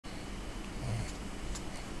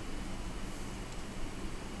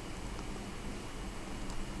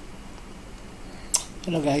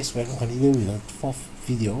Hello guys, we're going to continue with the fourth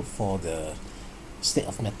video for the state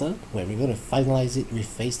of matter, where we're going to finalize it with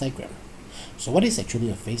phase diagram. So what is actually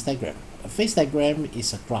a phase diagram? A phase diagram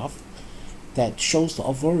is a graph that shows the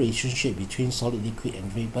overall relationship between solid, liquid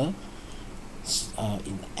and vapor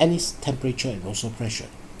in any temperature and also pressure.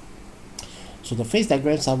 So the phase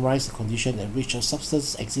diagram summarizes the condition in which a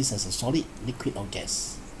substance exists as a solid, liquid or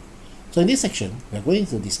gas. So in this section, we are going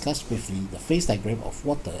to discuss briefly the phase diagram of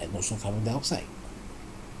water and also carbon dioxide.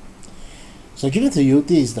 So given to you,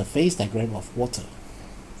 this is the phase diagram of water.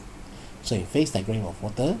 So in phase diagram of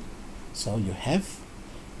water, so you have,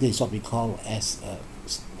 this is what we call as a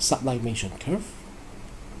sublimation curve.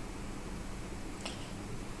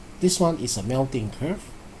 This one is a melting curve,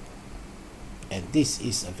 and this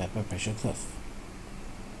is a vapor pressure curve.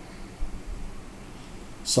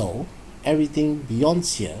 So everything beyond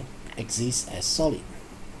here exists as solid.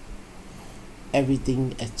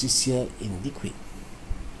 Everything exists here in liquid.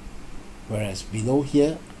 Whereas below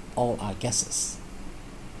here, all are gases.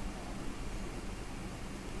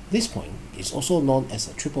 This point is also known as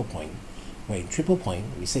a triple point, where in triple point,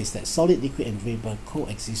 we say that solid, liquid and vapor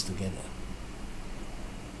coexist together.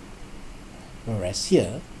 Whereas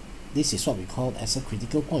here, this is what we call as a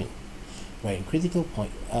critical point, where in critical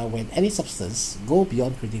point, when any substance go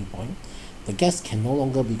beyond critical point, the gas can no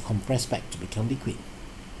longer be compressed back to become liquid.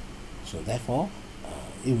 So therefore,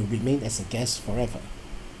 it will remain as a gas forever.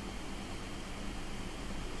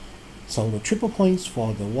 So the triple points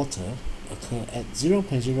for the water occur at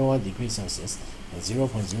 0.01 degrees Celsius and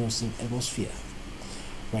 0.06 atmosphere,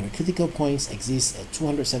 where the critical points exist at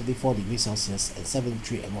 274 degrees Celsius and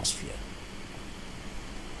 73 atmosphere.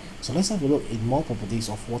 So let's have a look in more properties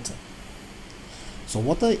of water. So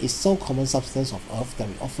water is so common substance of Earth that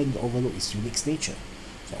we often overlook its unique nature.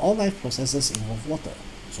 So all life processes involve water.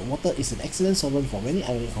 So water is an excellent solvent for many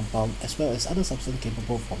ionic compounds as well as other substances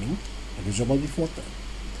capable of forming hydrogen bond with water.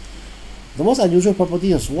 The most unusual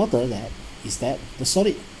property of water is that the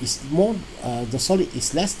solid is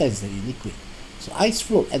less dense than the liquid. So ice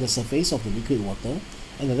float at the surface of the liquid water,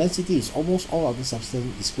 and the density is almost all other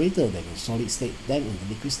substance is greater than in solid state than in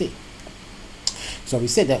the liquid state. So we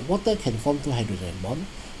said that water can form two hydrogen bonds.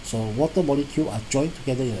 So water molecules are joined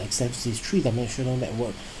together in an extensive three-dimensional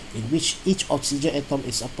network in which each oxygen atom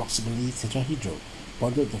is approximately tetrahedral,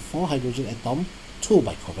 bonded to 4 hydrogen atoms, 2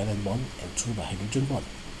 by covalent bond and 2 by hydrogen bond.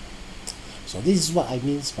 So this is what I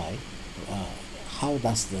mean by how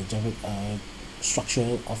does the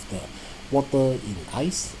structure of the water in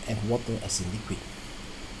ice and water as in liquid.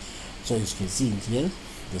 So as you can see in here,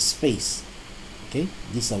 the space, okay,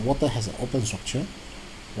 this water has an open structure,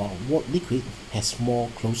 while liquid has more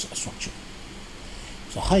closed structure.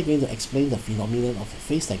 So how are you going to explain the phenomenon of the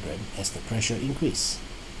phase diagram as the pressure increase?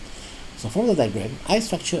 So from the diagram, ice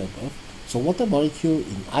structure above, so water molecule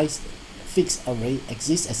in ice fixed array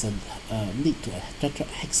exists as a lead to a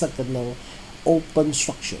tetrahexagonal open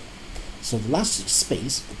structure. So the large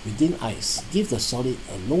space within ice gives the solid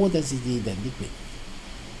a lower density than liquid.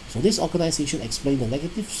 So this organization explains the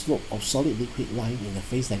negative slope of solid-liquid line in the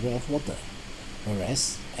phase diagram of water,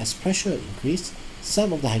 whereas as pressure increases,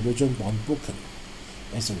 some of the hydrogen bond broken.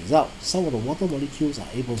 As a result, some of the water molecules are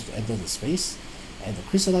able to enter the space, and the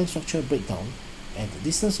crystalline structure breaks down, and the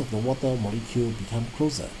distance of the water molecule becomes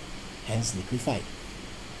closer, hence liquefied.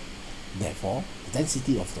 Therefore, the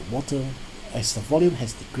density of the water, as the volume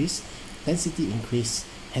has decreased, density increased,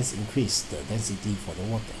 hence increased the density for the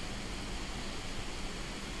water.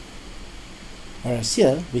 Whereas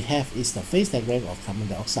here we have is the phase diagram of carbon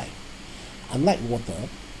dioxide. Unlike water,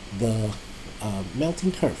 the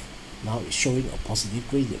melting curve now is showing a positive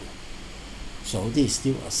gradient. So this is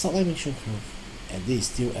still a sublimation curve, and this is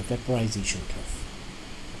still a vaporization curve.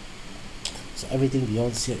 So everything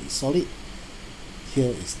beyond here is solid,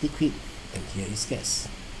 here is liquid, and here is gas.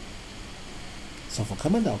 So for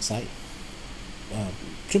carbon dioxide,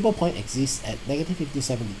 triple point exists at negative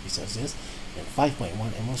 57 degrees Celsius and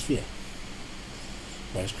 5.1 atmosphere.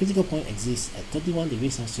 Whereas critical point exists at 31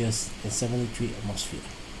 degrees Celsius and 73 atmosphere.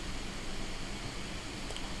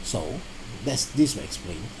 So this will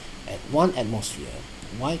explain at 1 atmosphere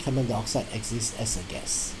why carbon dioxide exists as a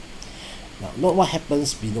gas. Now note what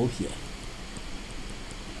happens below here.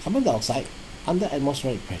 Carbon dioxide under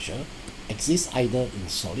atmospheric pressure exists either in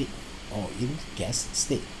solid or in gas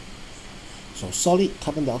state. So solid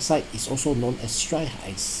carbon dioxide is also known as dry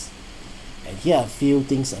ice. And here are a few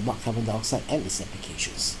things about carbon dioxide and its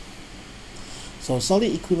applications. So solid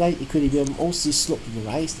equilibrium OC slope to the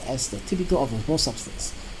rise as the typical of the most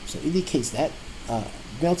substance. So indicates that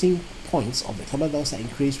melting points of the carbon dioxide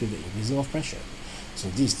increase with the increasing of pressure. So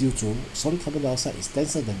this is due to solid carbon dioxide is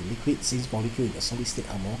denser than the liquid since molecules in the solid state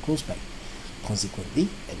are more close packed. Consequently,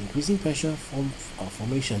 an increasing pressure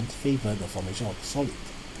formation favor the formation of the solid.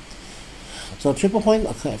 So triple point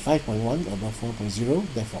occur at 5.1 above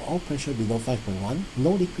 4.0, therefore all pressure below 5.1, no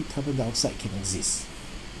liquid carbon dioxide can exist.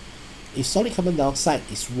 If solid carbon dioxide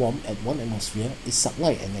is warm at 1 atmosphere, it is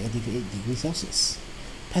sublight at -8 degrees Celsius,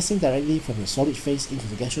 passing directly from the solid phase into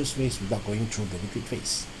the gaseous phase without going through the liquid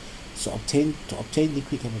phase. So to obtain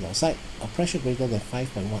liquid carbon dioxide, a pressure greater than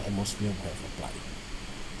 5.1 atmosphere will have applied.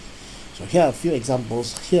 So here are a few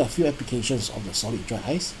examples, here are a few applications of the solid dry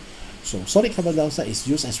ice. So solid carbon dioxide is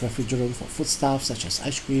used as refrigerant for foodstuffs such as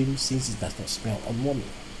ice cream since it does not smell on warming.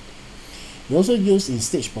 It also used in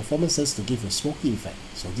stage performances to give a smoky effect.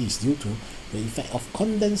 So this is due to the effect of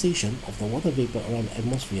condensation of the water vapor around the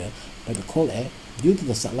atmosphere by the cold air due to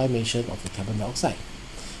the sublimation of the carbon dioxide.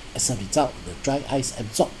 As a result, the dry ice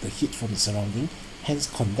absorbs the heat from the surrounding, hence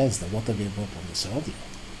condense the water vapor from the surrounding.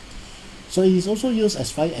 So it is also used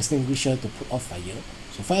as fire extinguisher to put off fire.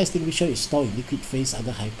 So fire extinguisher is stored in liquid phase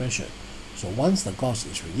under high pressure. So once the gauze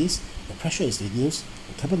is released, the pressure is reduced,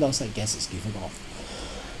 the carbon dioxide gas is given off.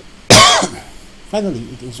 Finally,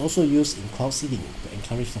 it is also used in cloud seeding to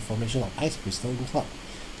encourage the formation of ice crystal in cloud.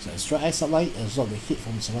 So as dry ice sunlight absorbs the heat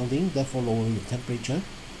from the surrounding, therefore lowering the temperature,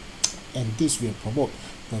 and this will promote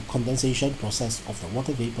the condensation process of the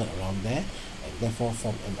water vapor around there and therefore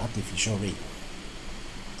form an artificial rain.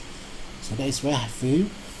 So that is where I have for you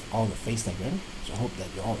all the phase diagram. So I hope that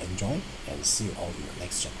you all enjoy and see you all in the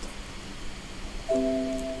next chapter.